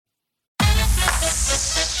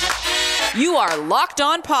You are Locked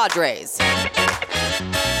On Padres,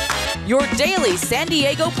 your daily San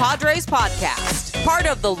Diego Padres podcast. Part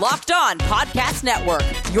of the Locked On Podcast Network,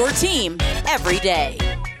 your team every day.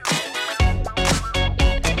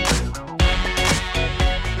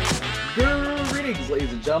 Greetings,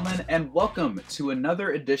 ladies and gentlemen, and welcome to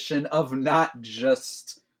another edition of not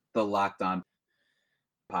just the Locked On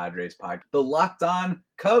Padres podcast, the Locked On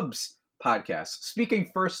Cubs podcast. Speaking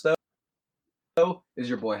first, though, is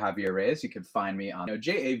your boy Javier Reyes. You can find me on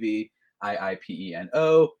JAVIIPENO.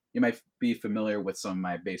 You might be familiar with some of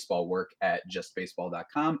my baseball work at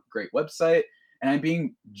justbaseball.com. Great website. And I'm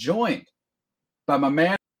being joined by my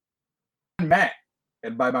man, Matt.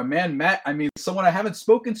 And by my man, Matt, I mean someone I haven't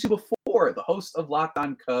spoken to before, the host of Locked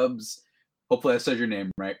On Cubs. Hopefully I said your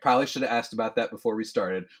name right. Probably should have asked about that before we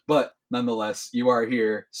started. But nonetheless, you are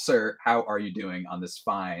here. Sir, how are you doing on this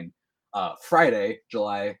fine Friday,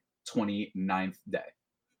 July 29th day?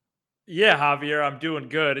 Yeah, Javier, I'm doing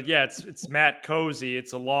good. Yeah, it's Matt Cozy.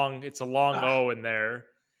 It's a long O in there.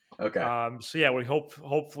 Okay. So yeah, we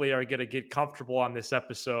hopefully are gonna get comfortable on this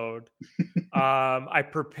episode. I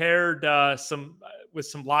prepared some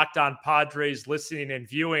Locked On Padres listening and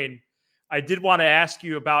viewing. I did want to ask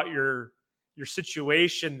you about your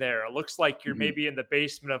situation there. It looks like you're maybe in the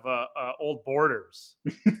basement of a old Borders.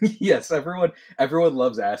 Yes, everyone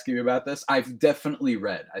loves asking me about this. I've definitely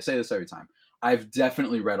read. I say this every time. I've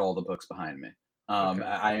definitely read all the books behind me. Okay.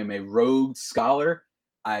 I am a Rhodes Scholar.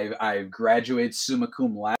 I graduated summa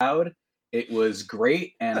cum laude. It was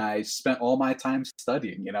great, and I spent all my time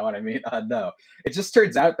studying. You know what I mean? No, it just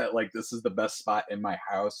turns out that like this is the best spot in my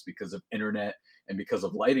house because of internet and because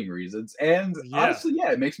of lighting reasons. And honestly,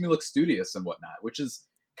 yeah, it makes me look studious and whatnot, which is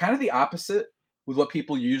kind of the opposite with what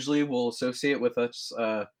people usually will associate with us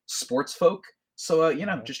sports folk. So,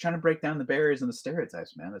 just trying to break down the barriers and the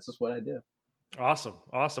stereotypes, man. That's just what I do. Awesome.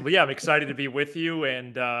 Well, yeah, I'm excited to be with you,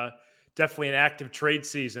 and definitely an active trade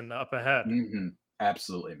season up ahead. Mm-hmm.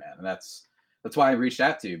 Absolutely, man. And that's why I reached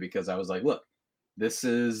out to you, because I was like, look,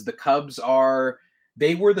 the Cubs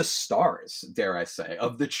they were the stars, dare I say,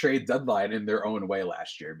 of the trade deadline in their own way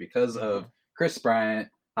last year because of Chris Bryant,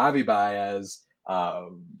 Javi Baez,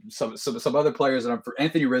 some other players, and for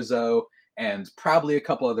Anthony Rizzo, and probably a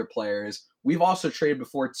couple other players. We've also traded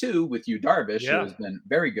before too with Yu Darvish, who has been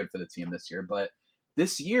very good for the team this year. But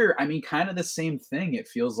this year, I mean, kind of the same thing. It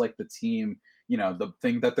feels like the team, the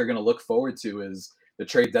thing that they're going to look forward to is the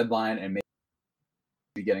trade deadline and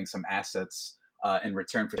maybe getting some assets in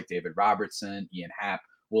return for like David Robertson, Ian Happ,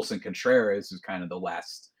 Wilson Contreras, who's kind of the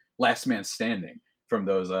last man standing from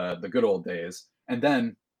those the good old days. And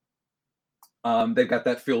then they've got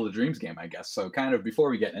that Field of Dreams game, I guess. So kind of before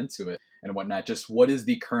we get into it and whatnot, just what is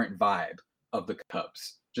the current vibe of the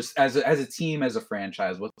Cubs? Just as a team, as a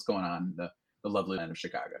franchise, what's going on in the lovely land of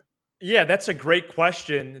Chicago? Yeah, that's a great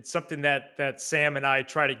question. It's something that Sam and I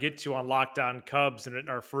try to get to on Locked On Cubs, and in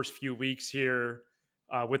our first few weeks here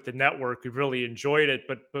with the network, we've really enjoyed it.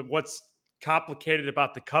 But what's complicated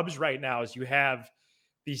about the Cubs right now is you have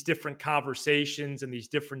these different conversations and these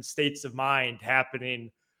different states of mind happening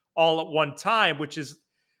all at one time, which is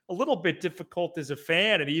a little bit difficult as a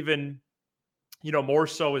fan, and even more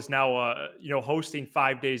so is now hosting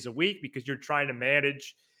 5 days a week, because you're trying to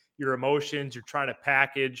manage your emotions, you're trying to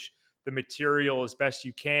package the material as best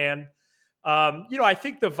you can. I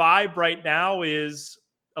think the vibe right now is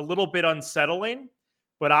a little bit unsettling,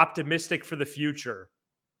 but optimistic for the future.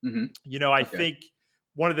 I think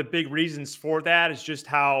one of the big reasons for that is just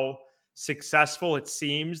how successful it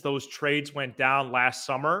seems those trades went down last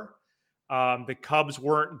summer. The Cubs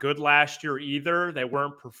weren't good last year either. They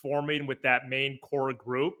weren't performing with that main core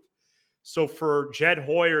group. So for Jed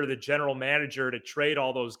Hoyer, the general manager, to trade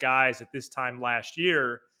all those guys at this time last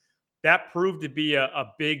year, that proved to be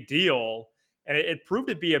a big deal. And it proved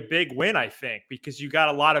to be a big win, I think, because you got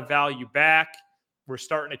a lot of value back. We're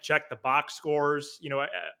starting to check the box scores,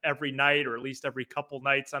 every night, or at least every couple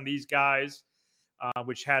nights on these guys,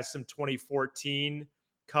 which has some 2014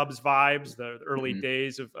 Cubs vibes, the early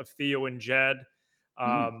days of Theo and Jed.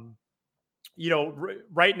 Right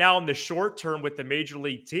now in the short term with the major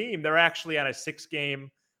league team, they're actually on a 6-game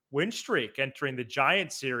win streak entering the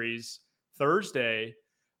Giants series Thursday.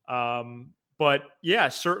 But yeah,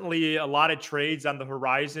 certainly a lot of trades on the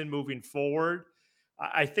horizon moving forward.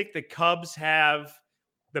 I think the Cubs have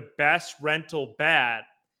the best rental bat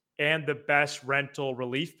and the best rental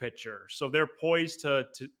relief pitcher. So they're poised to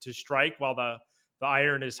strike while the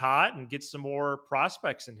iron is hot and get some more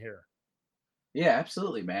prospects in here. Yeah,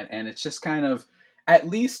 absolutely, man. And it's just kind of, at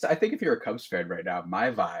least I think if you're a Cubs fan right now, my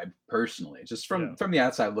vibe personally, just from the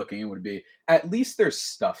outside looking in, would be at least there's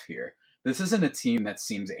stuff here. this isn't a team that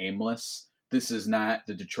seems aimless. This is not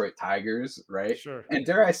the Detroit Tigers, right? Sure. And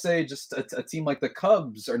dare I say, just a team like the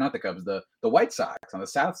Cubs, or not the Cubs, the White Sox on the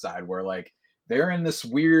South Side, where like they're in this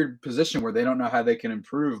weird position where they don't know how they can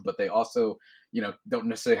improve, but they also, don't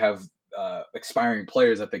necessarily have expiring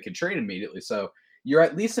players that they can trade immediately. So you're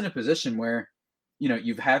at least in a position where,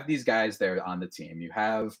 you've had these guys there on the team. You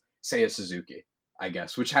have Seiya Suzuki, I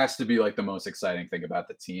guess, which has to be like the most exciting thing about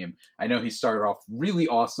the team. I know he started off really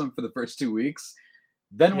awesome for the first 2 weeks,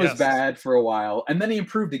 then was Yes. bad for a while, and then he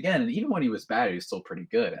improved again. And even when he was bad, he was still pretty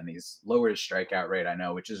good. And he's lowered his strikeout rate, I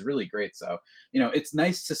know, which is really great. So, it's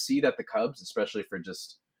nice to see that the Cubs, especially for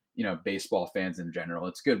just, baseball fans in general,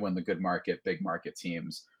 it's good when the good market, big market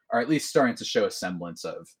teams are at least starting to show a semblance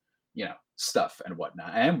of, stuff and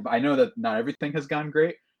whatnot. And I know that not everything has gone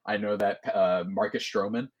great. I know that Marcus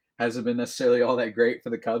Stroman hasn't been necessarily all that great for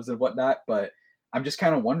the Cubs and whatnot, but I'm just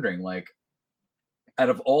kind of wondering, like, out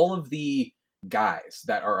of all of the guys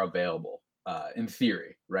that are available, in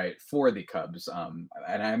theory, right, for the Cubs, and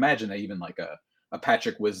I imagine that even like a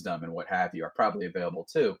Patrick Wisdom and what have you are probably available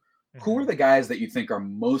too. Who are the guys that you think are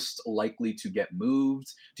most likely to get moved?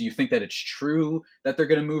 Do you think that it's true that they're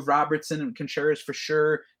going to move Robertson and Contreras for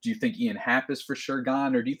sure? Do you think Ian Happ is for sure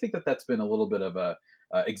gone? Or do you think that that's been a little bit of a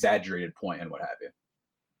exaggerated point and what have you?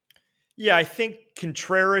 Yeah, I think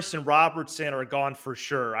Contreras and Robertson are gone for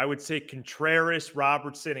sure. I would say Contreras,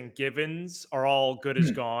 Robertson, and Givens are all good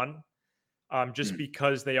as gone, just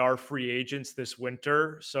because they are free agents this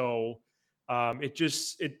winter. So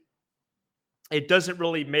it doesn't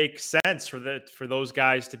really make sense for those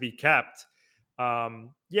guys to be kept.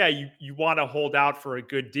 Yeah, you want to hold out for a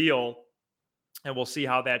good deal, and we'll see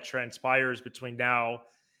how that transpires between now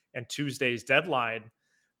and Tuesday's deadline.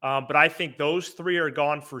 But I think those three are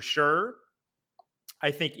gone for sure.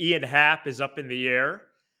 I think Ian Happ is up in the air.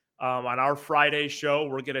 On our Friday show,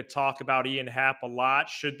 we're going to talk about Ian Happ a lot.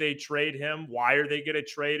 Should they trade him? Why are they going to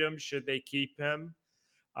trade him? Should they keep him?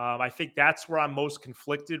 I think that's where I'm most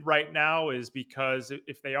conflicted right now, is because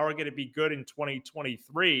if they are going to be good in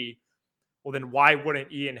 2023, well, then why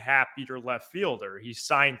wouldn't Ian Happ be your left fielder? He's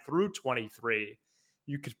signed through 23.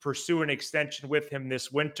 You could pursue an extension with him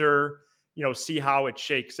this winter, see how it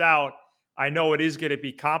shakes out. I know it is going to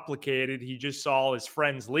be complicated. He just saw all his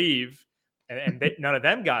friends leave, and none of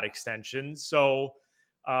them got extensions. So,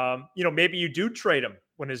 maybe you do trade him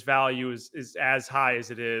when his value is as high as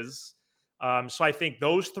it is. So I think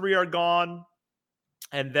those three are gone.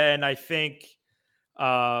 And then I think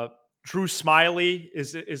Drew Smyly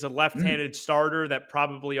is a left-handed starter that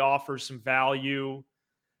probably offers some value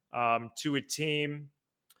to a team.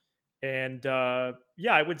 And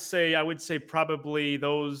I would say probably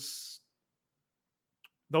those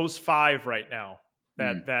five right now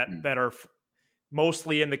that are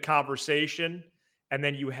mostly in the conversation. And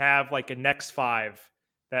then you have like a next five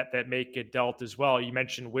that make it dealt as well. You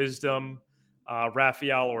mentioned Wisdom,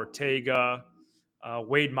 Rafael Ortega,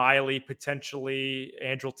 Wade Miley, potentially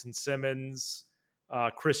Andrelton Simmons,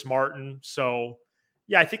 Chris Martin. So,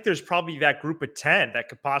 yeah, I think there's probably that group of 10 that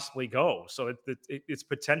could possibly go. So it's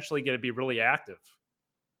potentially going to be really active.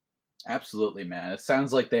 Absolutely, man. It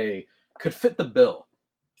sounds like they could fit the bill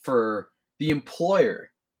for the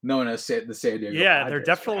employer known as the San Diego Yeah, Padres. they're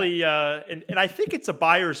definitely, and I think it's a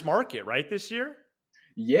buyer's market, right, this year?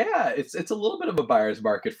 Yeah, it's a little bit of a buyer's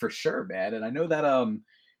market for sure, man. And I know that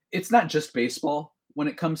it's not just baseball when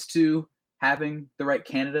it comes to having the right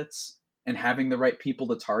candidates and having the right people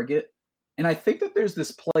to target. And I think that there's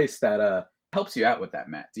this place that helps you out with that,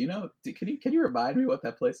 Matt. Do you know? Can you remind me what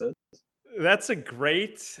that place is? That's a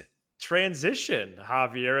great transition,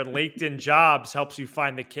 Javier. And LinkedIn Jobs helps you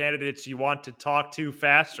find the candidates you want to talk to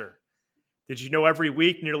faster. Did you know every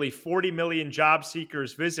week nearly 40 million job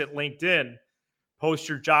seekers visit LinkedIn? Post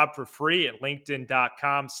your job for free at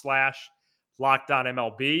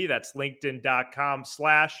linkedin.com/LockedOnMLB. That's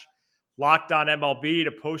linkedin.com/LockedOnMLB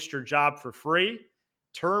to post your job for free.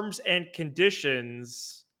 Terms and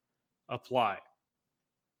conditions apply.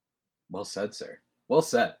 Well said, sir. Well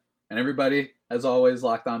said. And everybody, as always,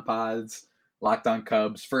 Locked On Pods, Locked On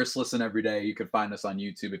Cubs, first listen every day. You can find us on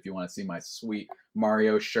YouTube if you want to see my sweet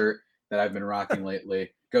Mario shirt that I've been rocking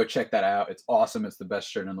lately. Go check that out. It's awesome. It's the best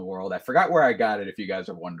shirt in the world. I forgot where I got it, if you guys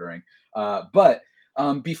are wondering. But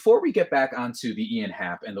before we get back onto the Ian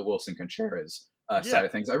Happ and the Wilson Contreras side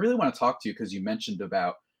of things, I really want to talk to you because you mentioned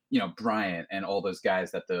about, Bryant and all those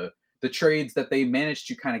guys that the trades that they managed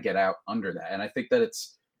to kind of get out under that. And I think that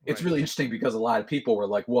it's really interesting because a lot of people were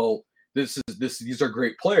like, well, these are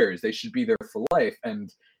great players. They should be there for life.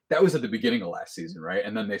 And that was at the beginning of last season, right?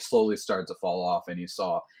 And then they slowly started to fall off, and you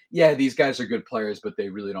saw, these guys are good players, but they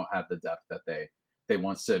really don't have the depth that they they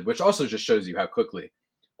once did, which also just shows you how quickly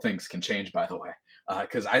things can change, by the way.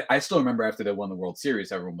 Because I still remember after they won the World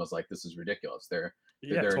Series, everyone was like, this is ridiculous. Yeah,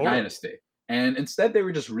 They're a totally. dynasty. And instead, they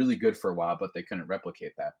were just really good for a while, but they couldn't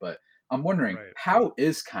replicate that. But I'm wondering, Right. how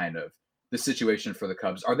is kind of the situation for the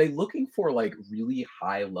Cubs? Are they looking for like really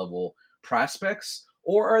high level prospects,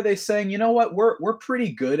 or are they saying, you know what, we're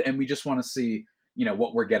pretty good, and we just want to see,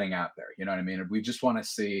 what we're getting out there? You know what I mean? We just want to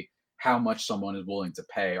see how much someone is willing to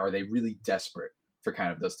pay. Are they really desperate for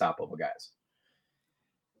kind of those top level guys?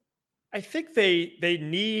 I think they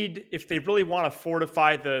need, if they really want to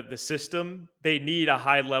fortify the system, they need a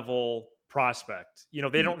high level prospect. They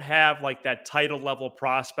Mhm. don't have like that title level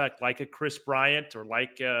prospect like a Chris Bryant or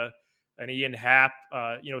like an Ian Happ.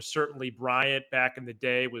 Certainly Bryant back in the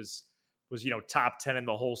day was top 10 in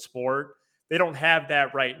the whole sport. They don't have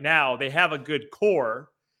that right now. They have a good core,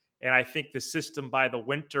 and I think the system by the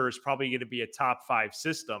winter is probably going to be a top 5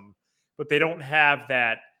 system, but they don't have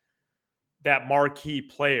that marquee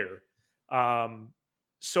player.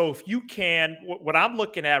 So if you can, what I'm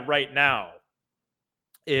looking at right now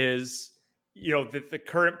is, the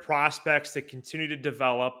current prospects that continue to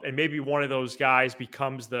develop, and maybe one of those guys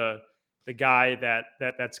becomes the guy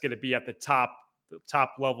that's going to be at the top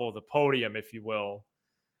level of the podium, if you will.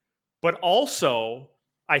 But also,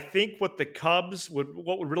 I think what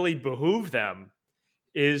would really behoove them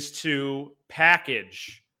is to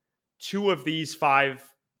package two of these 5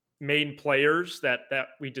 main players that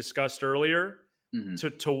we discussed earlier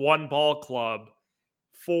Mhm. to one ball club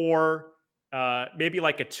for maybe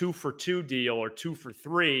like a 2-for-2 deal or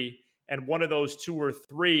 2-for-3, and one of those 2 or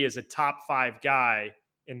 3 is a top 5 guy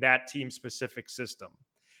in that team specific system.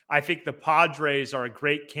 I think the Padres are a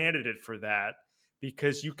great candidate for that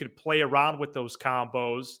because you could play around with those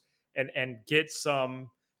combos and get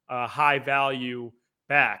some high value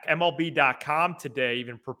back. MLB.com today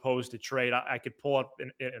even proposed a trade. I could pull up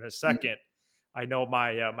in a Mhm. second. I know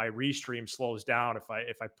my restream slows down if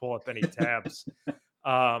I pull up any tabs.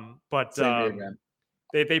 But Same here, man.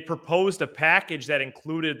 they proposed a package that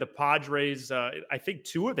included the Padres. I think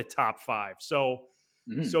 2 of the top 5. So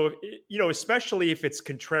Mhm. so especially if it's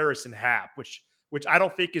Contreras and Happ, which I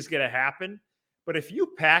don't think is going to happen. But if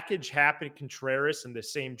you package Happ and Contreras in the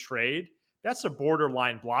same trade, that's a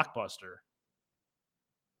borderline blockbuster.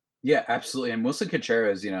 Yeah, absolutely. And Wilson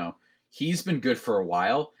Contreras, he's been good for a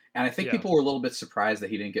while, and I think Yeah. people were a little bit surprised that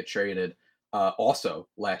he didn't get traded. Also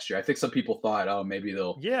last year, I think some people thought, oh, maybe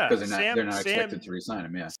they'll because Yeah, they're not expected to re-sign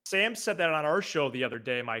him. Yeah, Sam said that on our show the other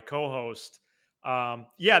day, my co-host.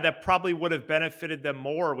 Yeah, that probably would have benefited them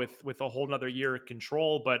more with a whole nother year of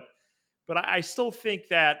control, but I still think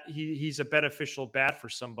that he's a beneficial bat for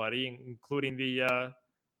somebody, including the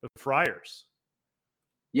Friars.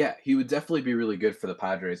 yeah, he would definitely be really good for the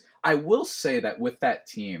Padres. I will say that with that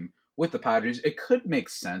team, with the Padres, it could make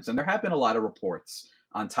sense, and there have been a lot of reports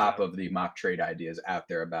on top Yeah. of the mock trade ideas out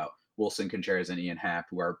there about Wilson Contreras and Ian Happ,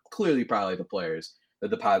 who are clearly probably the players that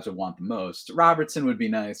the Padres would want the most. Robertson would be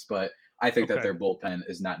nice, but I think that Okay. their bullpen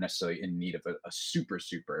is not necessarily in need of a super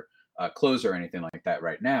closer or anything like that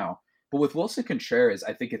right now. But with Wilson Contreras,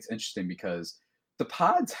 I think it's interesting because the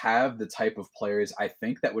Pods have the type of players I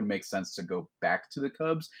think that would make sense to go back to the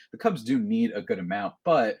Cubs. The Cubs do need a good amount,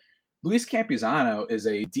 but Luis Campusano is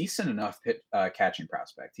a decent enough catching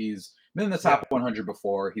prospect. He's been in the top Yeah. 100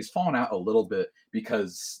 before. He's fallen out a little bit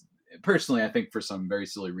because, personally, I think for some very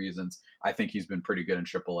silly reasons, I think he's been pretty good in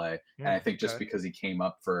AAA. And I think just Okay. because he came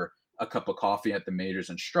up for a cup of coffee at the majors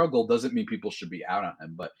and struggled doesn't mean people should be out on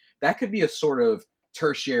him. But that could be a sort of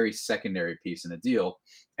tertiary, secondary piece in a deal.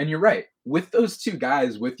 And you're right. With those 2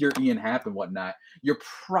 guys, with your Ian Happ and whatnot, you're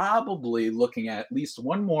probably looking at least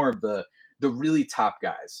one more of the really top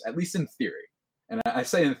guys, at least in theory. And I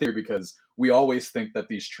say in theory because we always think that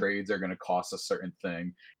these trades are going to cost a certain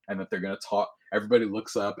thing and that they're going to talk. Everybody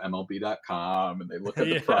looks up MLB.com and they look at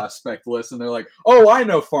the Yeah. prospect list and they're like, oh, I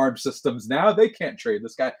know farm systems now. They can't trade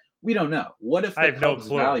this guy. We don't know. What if I the have no Cubs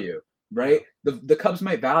clue. value, Yeah. right? The Cubs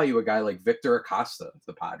might value a guy like Victor Acosta of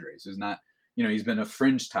the Padres, who's not, he's been a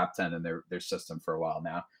fringe top 10 in their system for a while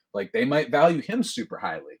now. Like they might value him super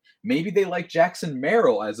highly. Maybe they like Jackson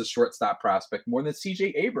Merrill as a shortstop prospect more than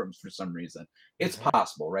CJ Abrams for some reason. It's Mhm.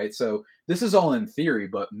 possible, right? So this is all in theory,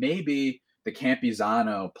 but maybe the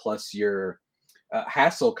Campusano plus your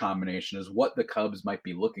Hassel combination is what the Cubs might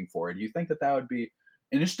be looking for. Do you think that would be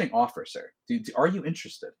an interesting offer, sir? Are you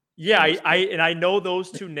interested Yeah, in those two? I know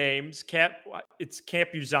those 2 names. It's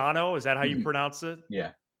Campuzano. Is that how you Mhm. pronounce it?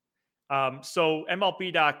 Yeah. So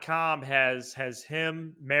MLB.com has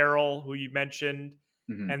him, Merrill, who you mentioned,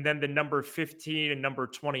 Hmm. and then the number 15 and number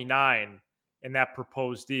 29 in that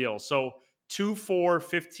proposed deal. So 2, 4,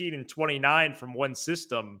 15, and 29 from one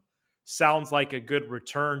system sounds like a good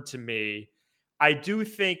return to me. I do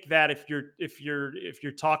think that if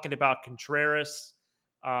you're talking about Contreras,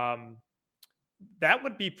 that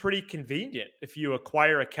would be pretty convenient if you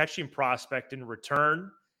acquire a catching prospect in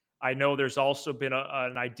return. I know there's also been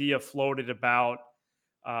an idea floated about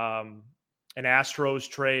an Astros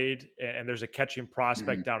trade, and there's a catching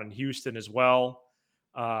prospect down in Houston as well.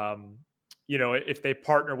 If they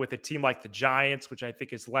partner with a team like the Giants, which I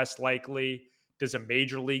think is less likely, does a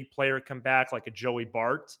major league player come back like a Joey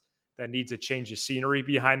Bart that needs a change of scenery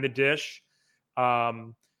behind the dish?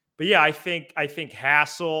 But yeah, I think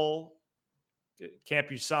Hassel,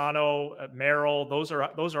 Campusano, Merrill, those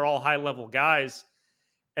are all high level guys.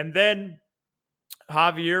 And then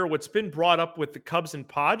Javier, what's been brought up with the Cubs and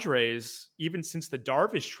Padres, even since the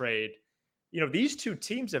Darvish trade, these two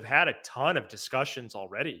teams have had a ton of discussions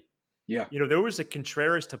already. Yeah. There was a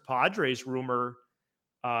Contreras to Padres rumor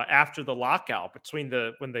after the lockout between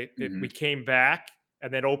we came back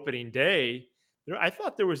and then opening day. I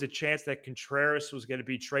thought there was a chance that Contreras was going to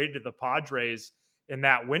be traded to the Padres in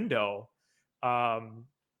that window. And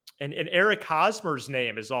Eric Hosmer's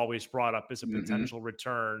name is always brought up as a potential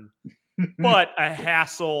return, but a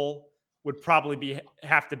Hassel would probably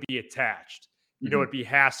have to be attached. It'd be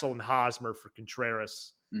Hassel and Hosmer for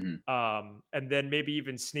Contreras. And then maybe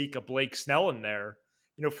even sneak a Blake Snell in there.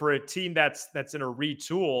 For a team that's in a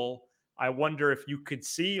retool, I wonder if you could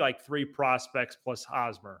see like 3 prospects plus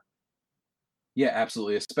Hosmer. Yeah,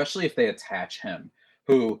 absolutely. Especially if they attach him,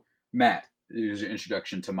 who, Matt, is your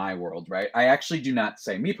introduction to my world, right? I actually do not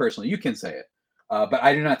say, me personally, you can say it, but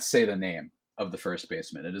I do not say the name of the first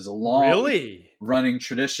baseman. It is a long running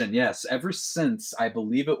tradition. Yes. Ever since, I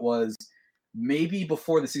believe it was maybe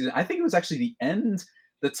before the season. I think it was actually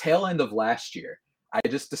the tail end of last year. I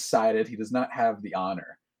just decided he does not have the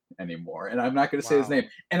honor anymore. And I'm not going to say his name.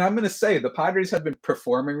 And I'm going to say the Padres have been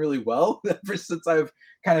performing really well ever since I've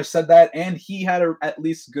kind of said that. And he had at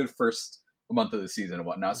least good first month of the season and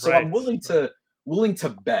whatnot. So I'm willing to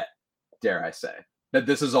bet, dare I say, that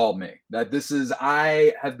this is all me.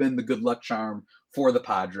 I have been the good luck charm for the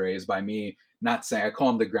Padres by me not saying, I call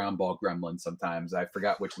him the ground ball gremlin sometimes. I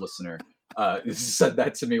forgot which listener said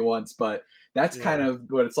that to me once, but that's kind of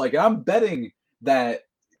what it's like. And I'm betting that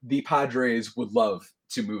the Padres would love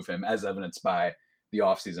to move him, as evidenced by the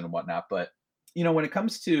offseason and whatnot. But, when it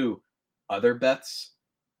comes to other bets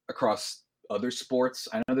across other sports,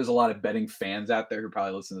 I know there's a lot of betting fans out there who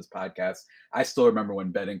probably listen to this podcast. I still remember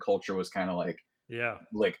when betting culture was kind of like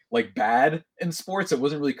bad in sports. It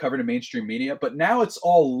wasn't really covered in mainstream media, but now it's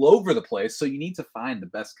all over the place. So you need to find the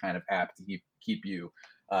best kind of app to keep you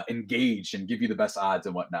engaged and give you the best odds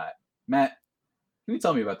and whatnot. Matt, can you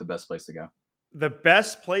tell me about the best place to go? The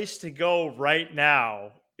best place to go right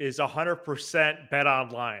now is 100%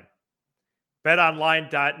 BetOnline.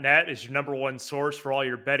 BetOnline.net is your number one source for all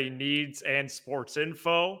your betting needs and sports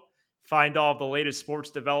info. Find all the latest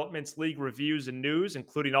sports developments, league reviews, and news,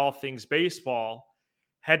 including all things baseball.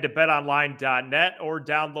 Head to betonline.net or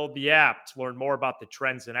download the app to learn more about the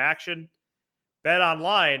trends in action.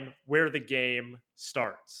 BetOnline, where the game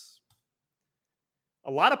starts.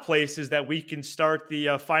 A lot of places that we can start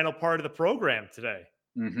the final part of the program today.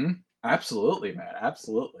 Absolutely, man.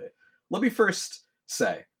 Absolutely. Let me first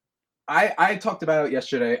say, I talked about it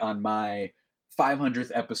yesterday on my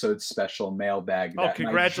 500th episode special mailbag. Oh,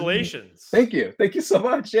 congratulations. Thank you. Thank you so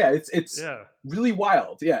much. Yeah, it's really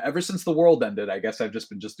wild. Yeah, ever since the world ended, I guess I've just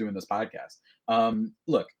been doing this podcast.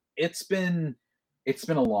 Look, it's been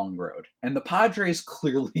a long road, and the Padres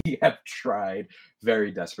clearly have tried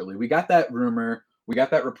very desperately. We got that rumor. We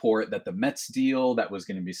got that report that the Mets deal that was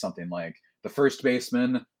going to be something like the first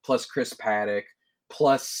baseman plus Chris Paddock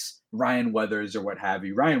plus Ryan Weathers or what have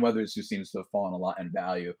you. Ryan Weathers, who seems to have fallen a lot in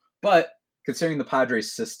value. But considering the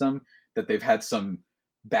Padres system, that they've had some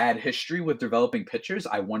bad history with developing pitchers,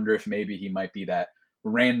 I wonder if maybe he might be that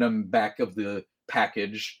random back of the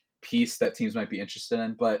package piece that teams might be interested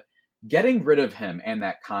in. But getting rid of him and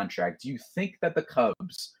that contract, do you think that the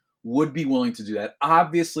Cubs would be willing to do that?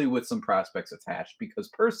 Obviously with some prospects attached, because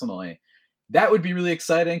personally, that would be really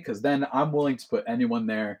exciting, because then I'm willing to put anyone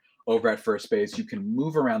there over at first base. You can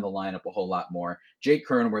move around the lineup a whole lot more. Jake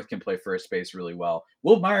Cronenworth can play first base really well.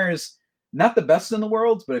 Will Myers, not the best in the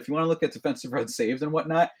world, but if you want to look at defensive runs saved and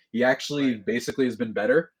whatnot, he actually basically has been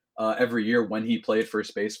better every year when he played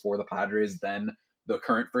first base for the Padres than the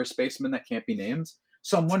current first baseman that can't be named.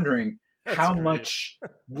 So I'm wondering, how much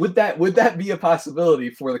would that be a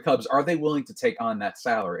possibility for the Cubs? Are they willing to take on that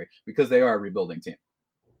salary because they are a rebuilding team?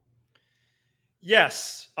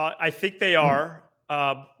 Yes, I think they are.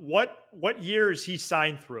 What year is he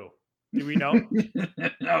signed through? Do we know?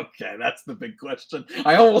 Okay, that's the big question.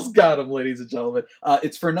 I almost got him, ladies and gentlemen.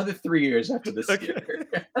 It's for another 3 years after this Okay. year.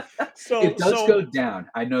 So It does go down.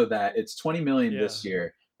 I know that. It's 20 million yeah. this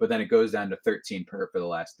year, but then it goes down to 13 per for the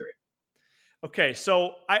last 3. Okay,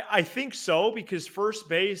 so I think so because first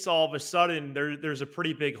base all of a sudden there's a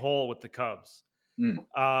pretty big hole with the Cubs. Mm.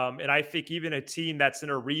 And I think even a team that's in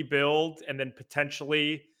a rebuild and then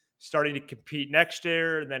potentially starting to compete next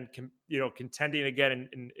year and then contending again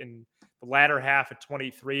in the latter half of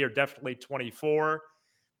 23 or definitely 24.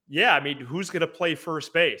 Yeah, I mean, who's going to play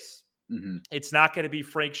first base? Hmm. It's not going to be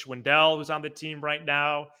Frank Schwindel, who's on the team right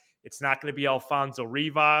now. It's not going to be Alfonso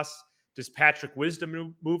Rivas. Does Patrick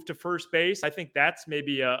Wisdom move to first base? I think that's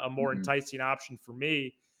maybe a more enticing option for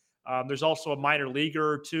me. There's also a minor leaguer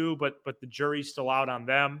or two, but the jury's still out on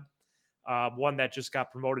them. One that just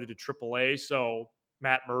got promoted to AAA, so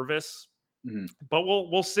Matt Mervis. Hmm. But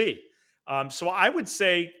we'll see. So I would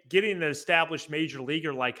say getting an established major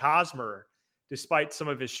leaguer like Hosmer, despite some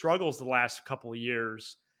of his struggles the last couple of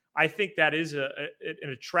years, I think that is an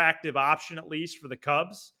attractive option, at least for the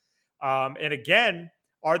Cubs. And again,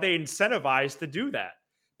 are they incentivized to do that?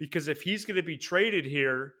 Because if he's going to be traded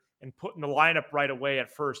here and put in the lineup right away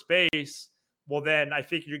at first base, well, then I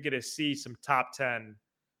think you're going to see some top 10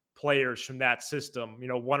 players from that system,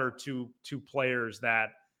 one or two players that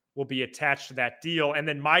will be attached to that deal. And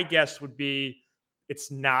then my guess would be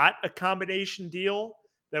it's not a combination deal.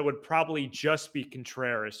 That would probably just be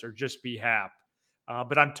Contreras or just be Happ.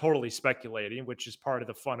 But I'm totally speculating, which is part of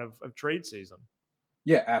the fun of trade season.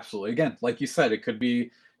 Yeah, absolutely. Again, like you said, it could be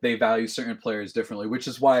they value certain players differently, which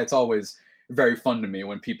is why it's always very fun to me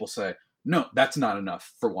when people say, no, that's not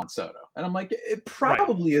enough for Juan Soto. And I'm like, it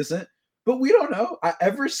probably isn't, but we don't know.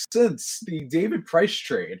 Ever since the David Price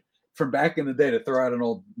trade from back in the day, to throw out an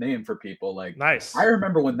old name for people, like, Nice. I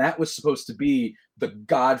remember when that was supposed to be the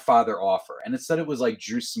Godfather offer, and instead it was like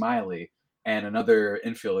Drew Smiley and another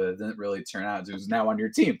infielder that didn't really turn out, who's now on your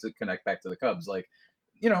team to connect back to the Cubs. Like,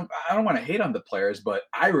 I don't want to hate on the players, but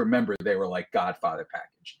I remember they were like Godfather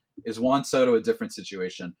package. Is Juan Soto a different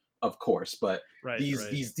situation? Of course, but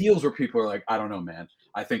these deals where people are like, I don't know, man.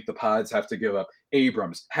 I think the Pods have to give up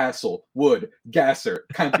Abrams, Hassel, Wood, Gasser,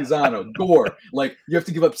 Campuzano, Gore. Like, you have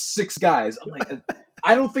to give up 6 guys. I'm like,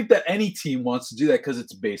 I don't think that any team wants to do that because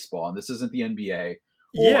it's baseball and this isn't the NBA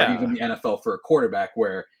or even the NFL for a quarterback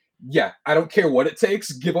where, I don't care what it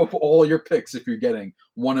takes. Give up all your picks if you're getting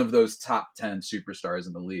one of those top 10 superstars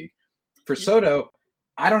in the league. For Soto,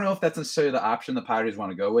 I don't know if that's necessarily the option the Padres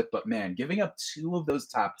want to go with, but man, giving up 2 of those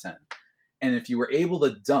top 10, and if you were able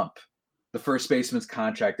to dump the first baseman's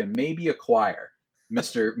contract and maybe acquire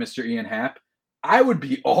Mr. Ian Happ, I would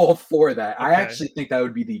be all for that. Okay. I actually think that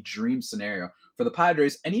would be the dream scenario for the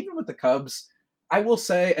Padres, and even with the Cubs, I will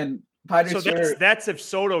say, and Padres. So that's if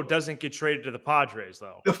Soto doesn't get traded to the Padres,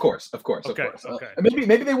 though. Of course. Okay.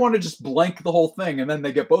 Maybe they want to just blank the whole thing and then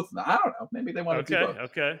they get both of them. I don't know. Maybe they want to do both.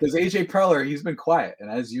 Okay. Because AJ Preller, he's been quiet, and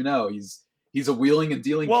as you know, he's a wheeling and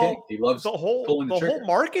dealing king. He loves pulling the trigger. The whole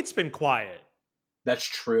market's been quiet. That's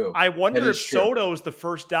true. I wonder if Soto is the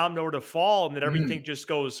first domino to fall, and then everything just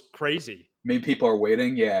goes crazy. Maybe people are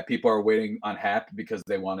waiting. Yeah, people are waiting on Happ because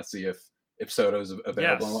they want to see if Soto's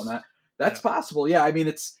available and whatnot. That's possible. Yeah, I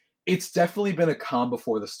mean it's definitely been a calm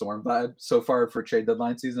before the storm vibe so far for trade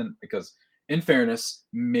deadline season because, in fairness,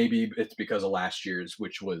 maybe it's because of last year's,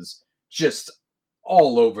 which was just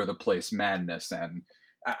all over the place madness. And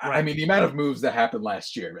I mean, the amount of moves that happened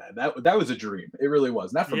last year, man, that was a dream. It really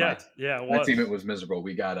was. Not for my team. Yeah, my team, it was miserable.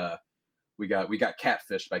 We got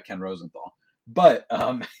catfished by Ken Rosenthal. But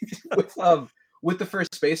with the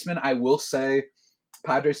first baseman, I will say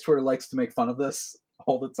Padres Twitter likes to make fun of this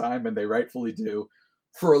all the time, and they rightfully do,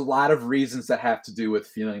 for a lot of reasons that have to do with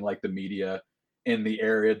feeling like the media in the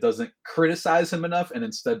area doesn't criticize him enough and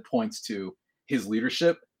instead points to his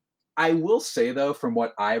leadership. I will say, though, from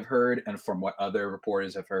what I've heard and from what other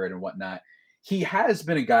reporters have heard and whatnot, he has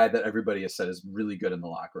been a guy that everybody has said is really good in the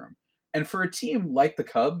locker room. And for a team like the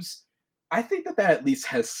Cubs, I think that at least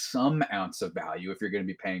has some ounce of value if you're going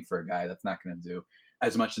to be paying for a guy that's not going to do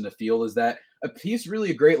as much in the field as that. If he's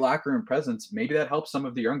really a great locker room presence, maybe that helps some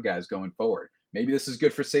of the young guys going forward. Maybe this is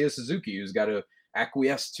good for Seiya Suzuki, who's got to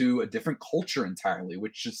acquiesce to a different culture entirely,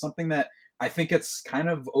 which is something that I think it's kind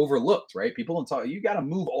of overlooked, right? People don't talk, you got to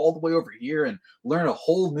move all the way over here and learn a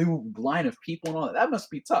whole new line of people and all that. That must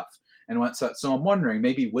be tough. And so I'm wondering,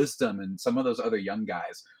 maybe Wisdom and some of those other young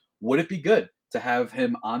guys, would it be good to have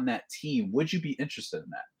him on that team? Would you be interested in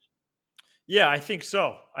that? Yeah, I think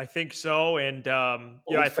so. And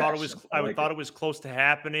I thought it was close to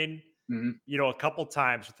happening. A couple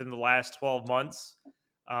times within the last 12 months.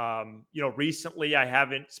 Recently I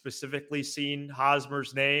haven't specifically seen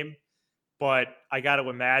Hosmer's name, but I got to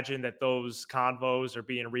imagine that those convos are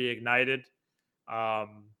being reignited.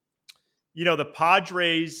 The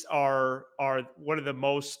Padres are one of the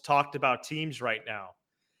most talked about teams right now.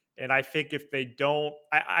 And I think if they don't,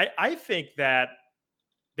 I think that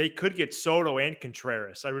they could get Soto and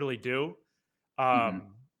Contreras. I really do. I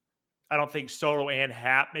don't think Soto and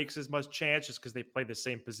Happ makes as much chance just because they play the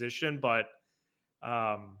same position. But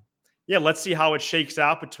let's see how it shakes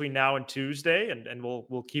out between now and Tuesday, and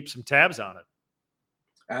we'll keep some tabs on it.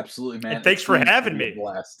 Absolutely, man. And thanks for having me.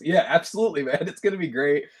 Blast. Yeah, absolutely, man. It's going to be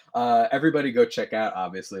great. Everybody go check out,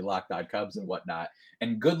 obviously, Locked On Cubs and whatnot.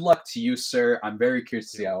 And good luck to you, sir. I'm very curious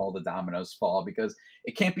to see how all the dominoes fall, because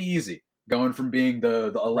it can't be easy going from being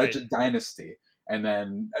the alleged dynasty. And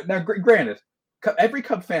then, now, granted, every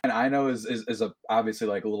Cub fan I know is obviously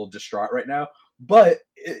like a little distraught right now. But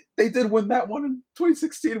they did win that one in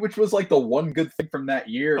 2016, which was like the one good thing from that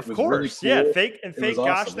year. Of course. Really cool. Yeah. Thank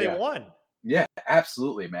gosh awesome. They won. Yeah,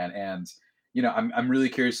 absolutely, man. And, I'm really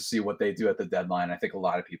curious to see what they do at the deadline. I think a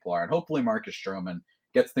lot of people are. And hopefully Marcus Stroman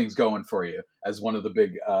gets things going for you as one of the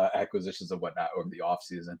big acquisitions and whatnot over the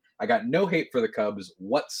offseason. I got no hate for the Cubs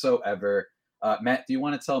whatsoever. Matt, do you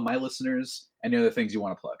want to tell my listeners any other things you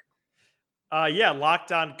want to plug?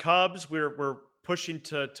 Locked On Cubs. We're pushing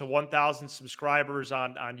to 1,000 subscribers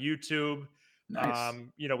on YouTube. Nice.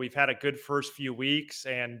 We've had a good first few weeks,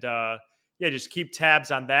 and just keep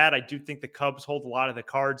tabs on that. I do think the Cubs hold a lot of the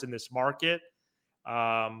cards in this market.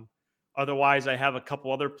 Otherwise, I have a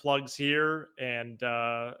couple other plugs here,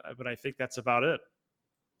 but I think that's about it.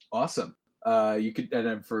 Awesome. You could, and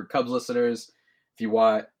then for Cubs listeners, if you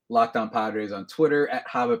want, Locked On Padres on Twitter at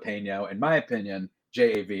Javapeno. In my opinion,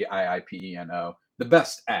 JAVIIPENO, the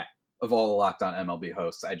best of all the Locked On MLB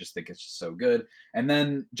hosts. I just think it's just so good. And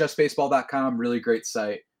then justbaseball.com, really great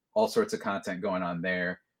site, all sorts of content going on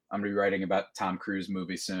there. I'm going to be writing about Tom Cruise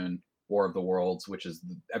movie soon, War of the Worlds, which is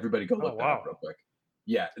everybody go look that up real quick.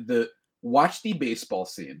 Yeah, watch the baseball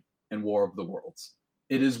scene in War of the Worlds.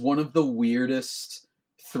 It is one of the weirdest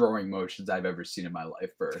throwing motions I've ever seen in my life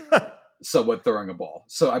for someone throwing a ball.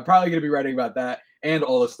 So I'm probably going to be writing about that and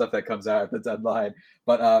all the stuff that comes out at the deadline.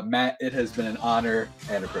 But Matt, it has been an honor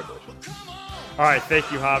and a privilege. All right,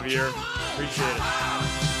 thank you, Javier. Appreciate it.